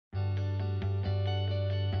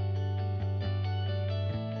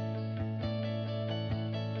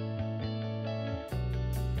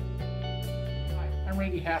I'm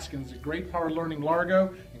Randy Haskins at GradePower Learning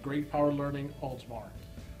Largo and GradePower Learning Oldsmar.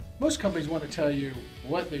 Most companies want to tell you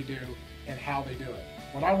what they do and how they do it.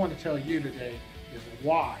 What I want to tell you today is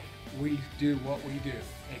why we do what we do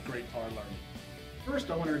at GradePower Learning. First,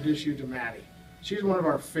 I want to introduce you to Maddie. She's one of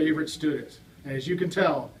our favorite students, and as you can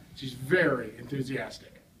tell, she's very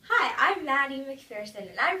enthusiastic. Hi, I'm Maddie McPherson,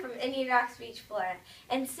 and I'm from Indian Rocks Beach, Florida.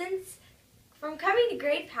 And from coming to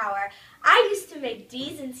GradePower, I used to make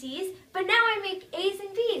D's and C's, but now I make A's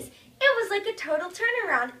and B's. It was like a total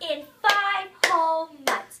turnaround in 5 whole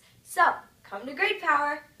months. So, come to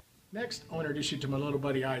GradePower. Next, I want to introduce you to my little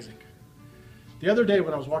buddy Isaac. The other day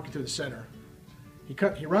when I was walking through the center,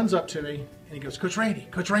 he runs up to me and he goes, Coach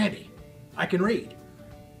Randy, I can read.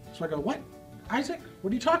 So I go, what? Isaac,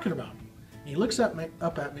 what are you talking about? And he looks up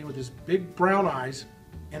at me with his big brown eyes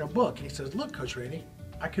and a book, and he says, look, Coach Randy,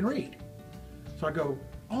 I can read. So I go,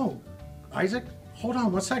 oh, Isaac, hold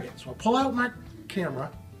on 1 second. So I pull out my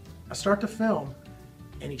camera, I start to film,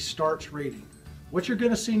 and he starts reading. What you're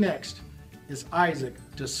gonna see next is Isaac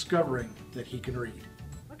discovering that he can read.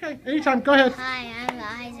 Okay, anytime, go ahead. Hi,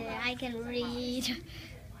 I'm Isaac, I can read.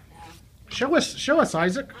 Show us,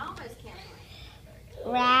 Isaac.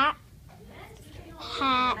 Rat,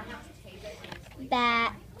 hat,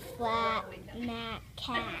 bat, flat, mat,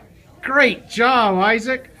 cat. Great job,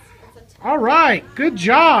 Isaac. All right, good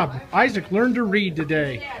job. Isaac learned to read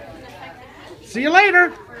today. See you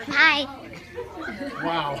later. Bye.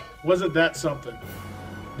 Wow, wasn't that something?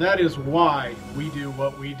 That is why we do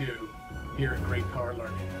what we do here at GradePower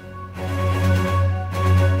Learning.